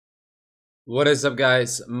What is up,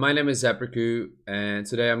 guys? My name is Apriku, and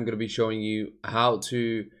today I'm gonna be showing you how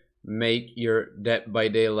to make your Dead by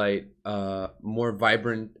Daylight more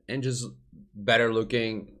vibrant and just better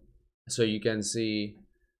looking, so you can see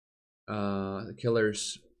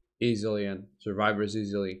killers easily and survivors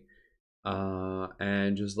easily,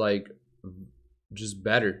 and just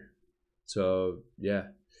better. So yeah.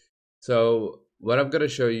 So what I'm gonna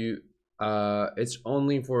show you, it's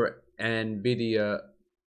only for NVIDIA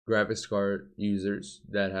graphics card users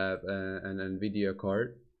that have an NVIDIA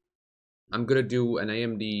card. I'm gonna do an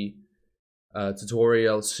AMD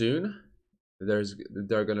tutorial soon. There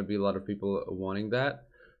are gonna be a lot of people wanting that.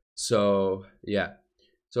 So yeah.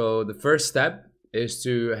 So the first step is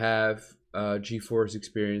to have GeForce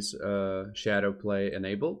Experience Shadow Play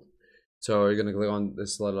enabled. So you're gonna click on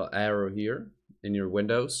this little arrow here in your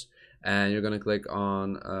Windows, and you're gonna click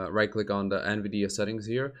on right click on the NVIDIA settings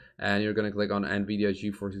here, and you're gonna click on NVIDIA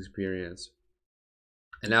GeForce Experience.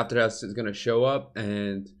 And after that, it's gonna show up,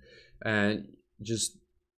 and just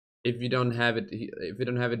if you don't have it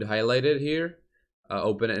highlighted here,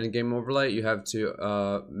 open it in game overlay. You have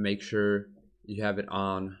to make sure you have it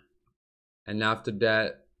on, and after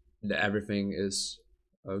that, everything is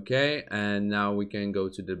okay. And now we can go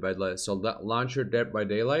to Dead by Daylight. So launch your Dead by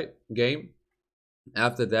Daylight game.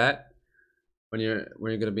 After that, when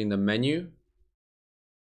you're gonna be in the menu,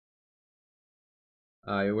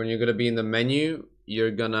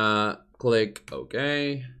 you're gonna click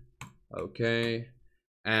OK, OK,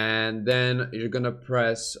 and then you're gonna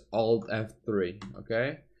press Alt F3,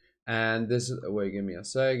 okay? And this is, wait, give me a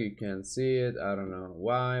sec. You can't see it. I don't know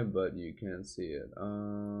why, but you can see it.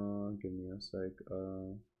 Give me a sec.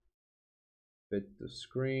 Fit the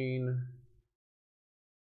screen.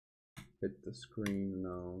 Fit the screen.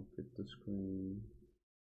 No, fit the screen.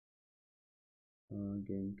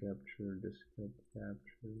 Game capture, desktop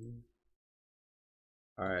capture.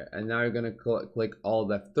 Alright, and now you're gonna click Alt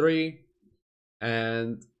F3,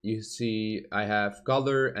 and you see I have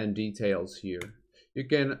color and details here. You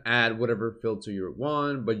can add whatever filter you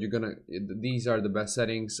want, but these are the best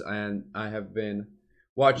settings, and I have been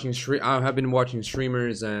watching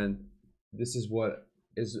streamers, and this is what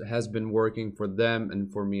has been working for them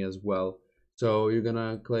and for me as well. So you're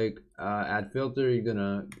gonna click add filter, you're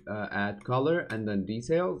gonna add color and then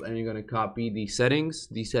details, and you're gonna copy these settings.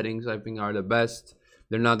 These settings I think are the best.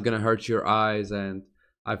 They're not gonna hurt your eyes, and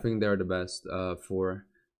I think they're the best for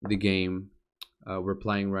the game we're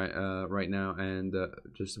playing right now, and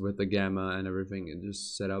just with the gamma and everything and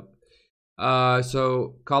just set up.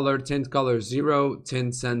 So tint color 0,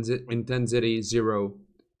 tint intensity 0,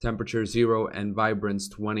 temperature 0, and vibrance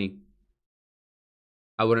 20.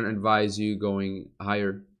 I wouldn't advise you going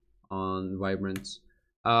higher on vibrance.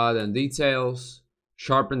 Then details,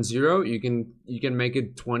 sharpen 0. You can make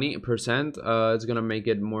it 20%. It's gonna make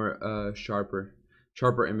it more sharper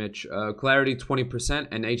image. Clarity 20%,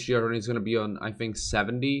 and HDR is gonna be on, I think,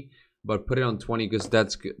 70, but put it on 20 because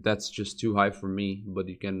that's just too high for me. But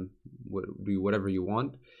you can do whatever you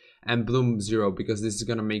want. And bloom 0 because this is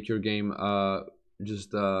gonna make your game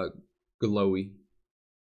just glowy.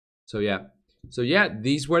 So yeah,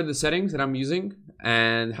 these were the settings that I'm using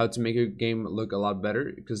and how to make your game look a lot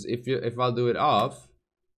better. Because if I'll do it off,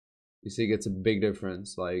 you see it gets a big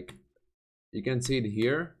difference. Like, you can see it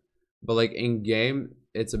here, but like in game,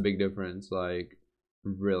 it's a big difference. Like,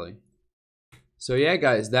 really. So yeah,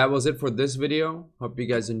 guys, that was it for this video. Hope you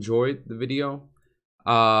guys enjoyed the video.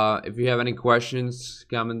 If you have any questions,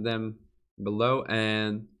 comment them below,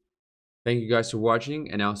 and thank you guys for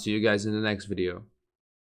watching, and I'll see you guys in the next video.